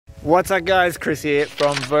What's up guys, Chris here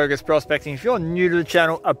from Vo-Gus Prospecting. If you're new to the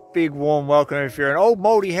channel, a big warm welcome. If you're an old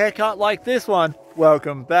moldy haircut like this one,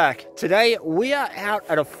 welcome back. Today we are out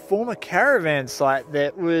at a former caravan site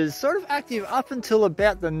that was sort of active up until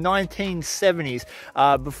about the 1970s,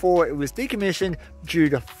 before it was decommissioned due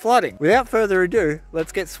to flooding. Without further ado,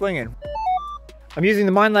 let's get swinging. I'm using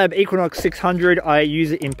the Minelab Equinox 600. I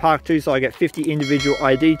use it in Park 2, so I get 50 individual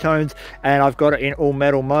ID tones, and I've got it in all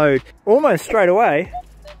metal mode. Almost straight away,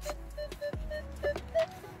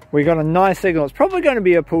 we got a nice signal. It's probably going to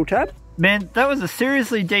be a pull tab. Man, that was a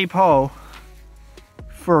seriously deep hole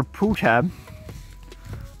for a pull tab.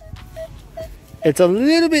 It's a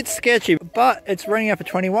little bit sketchy, but it's running up a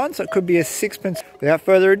 21, so it could be a sixpence. Without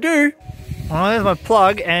further ado, oh, there's my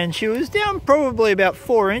plug, and she was down probably about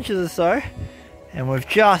 4 inches or so, and we've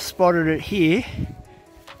just spotted it here.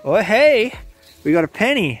 Oh hey, we got a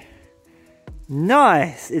penny.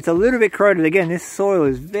 Nice. It's a little bit corroded. Again, this soil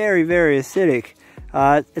is very, very acidic.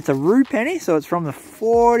 It's a rue penny, so it's from the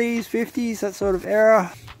 40s, 50s, that sort of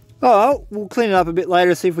era. Oh, we'll clean it up a bit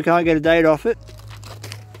later, see if we can't get a date off it.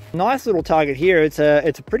 Nice little target here. It's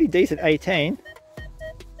a pretty decent 18,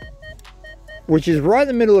 which is right in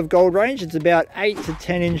the middle of gold range. It's about 8 to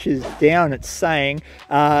 10 inches down, it's saying.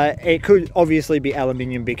 It could obviously be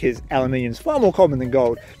aluminium because aluminium is far more common than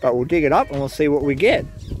gold, but we'll dig it up and we'll see what we get.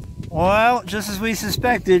 Well, just as we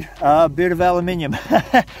suspected, a bit of aluminium.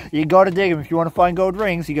 You got to dig them. If you want to find gold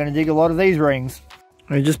rings, you're going to dig a lot of these rings.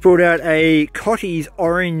 I just pulled out a Cotty's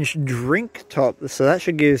orange drink top, so that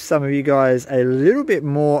should give some of you guys a little bit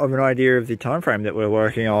more of an idea of the time frame that we're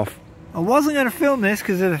working off. I wasn't going to film this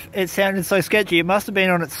because it sounded so sketchy. It must have been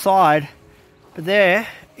on its side, but there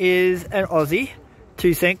is an Aussie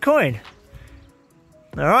 2-cent coin.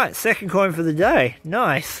 All right, second coin for the day.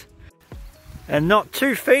 Nice. And not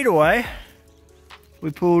 2 feet away,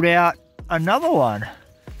 we pulled out another one,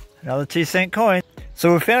 another 2-cent coin.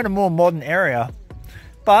 So we found a more modern area,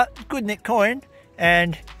 but good nick coin,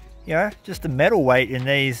 and you know, just the metal weight in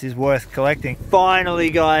these is worth collecting.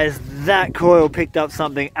 Finally guys, that coil picked up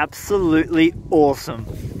something absolutely awesome.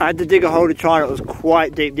 I had to dig a hole to try it. It was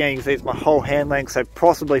quite deep down. You can see it's my whole hand length, so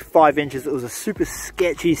possibly 5 inches. It was a super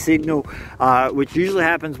sketchy signal, which usually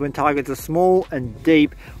happens when targets are small and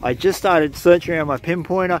deep. I just started searching around my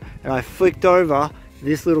pinpointer and I flicked over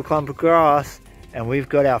this little clump of grass and we've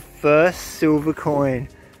got our first silver coin.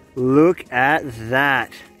 Look at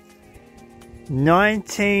that.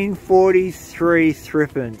 1943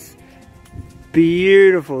 threepence.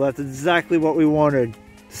 Beautiful. That's exactly what we wanted.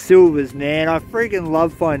 Silvers, man. I freaking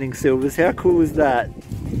love finding silvers. How cool is that?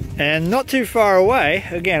 And not too far away,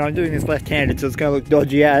 again, I'm doing this left-handed, so it's going to look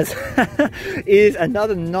dodgy as, is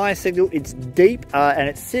another nice signal. It's deep and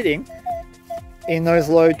it's sitting in those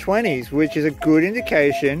low 20s, which is a good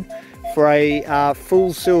indication for a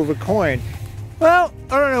full silver coin. Well,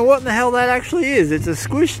 I don't know what in the hell that actually is. It's a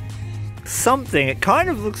squished something. It kind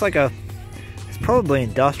of looks like it's probably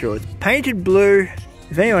industrial. It's painted blue.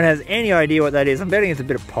 If anyone has any idea what that is, I'm betting it's a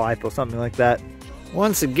bit of pipe or something like that.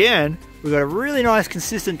 Once again, we've got a really nice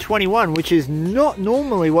consistent 21, which is not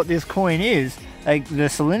normally what this coin is. Like, the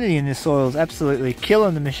salinity in this soil is absolutely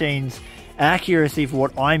killing the machine's accuracy for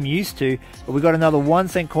what I'm used to. But we got another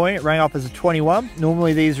 1-cent coin. It rang up as a 21.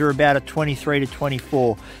 Normally these are about a 23 to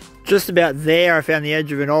 24. Just about there, I found the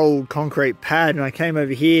edge of an old concrete pad, and I came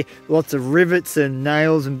over here, lots of rivets and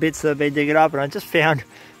nails and bits that have been digging up, and I just found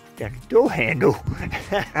a door handle.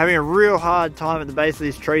 Having a real hard time at the base of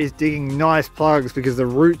these trees digging nice plugs because the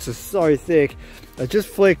roots are so thick. I just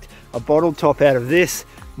flicked a bottle top out of this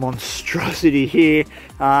monstrosity here.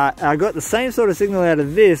 I got the same sort of signal out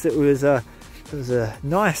of this. It was a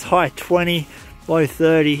nice high 20, low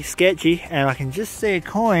 30, sketchy, and I can just see a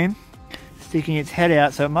coin sticking its head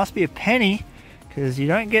out, so it must be a penny because you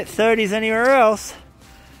don't get 30s anywhere else.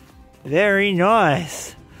 Very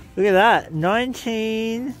nice. Look at that.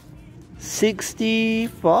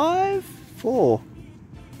 1965? 4.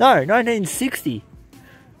 No, 1960.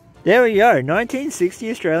 There we go.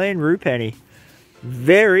 1960 Australian rue penny.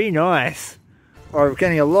 Very nice. I'm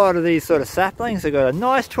getting a lot of these sort of saplings. I got a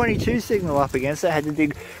nice 22 signal up against it. I had to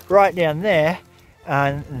dig right down there.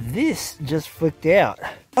 And this just flicked out.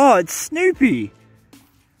 Oh, it's Snoopy.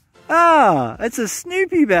 Ah, it's a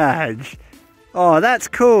Snoopy badge. Oh, that's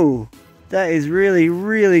cool. That is really,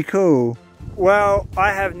 really cool. Well,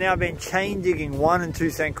 I have now been chain digging 1 and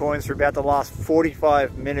 2 cent coins for about the last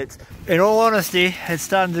 45 minutes. In all honesty, it's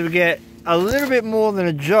starting to get a little bit more than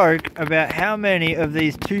a joke about how many of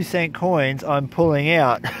these 2 cent coins I'm pulling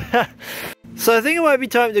out. So I think it might be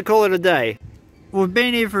time to call it a day. We've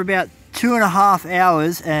been here for about 2.5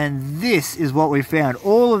 hours, and this is what we found.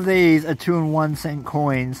 All of these are 2 and 1 cent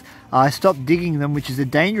coins. I stopped digging them, which is a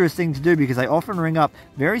dangerous thing to do because they often ring up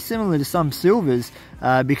very similar to some silvers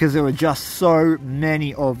because there were just so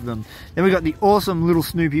many of them. Then we got the awesome little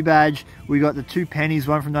Snoopy badge. We got the 2 pennies,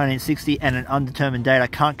 one from 1960 and an undetermined date. I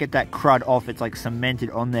can't get that crud off. It's like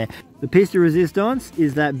cemented on there. The piece de resistance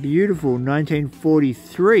is that beautiful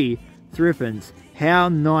 1943 threepence. How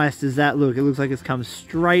nice does that look? It looks like it's come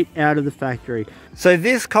straight out of the factory. So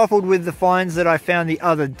this, coupled with the finds that I found the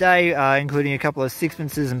other day, including a couple of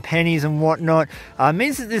sixpences and pennies and whatnot,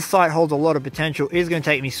 means that this site holds a lot of potential. It is going to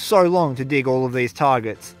take me so long to dig all of these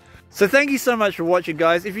targets. So thank you so much for watching,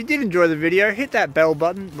 guys. If you did enjoy the video, hit that bell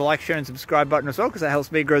button, the like, share and subscribe button as well, because that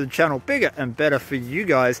helps me grow the channel bigger and better for you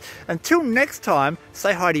guys. Until next time,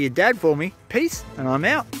 say hi to your dad for me. Peace, and I'm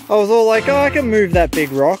out. I was all like, oh, I can move that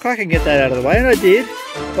big rock, I can get that out of the way, and I did,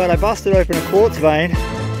 but I busted open a quartz vein,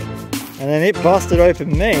 and then it busted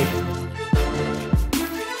open me.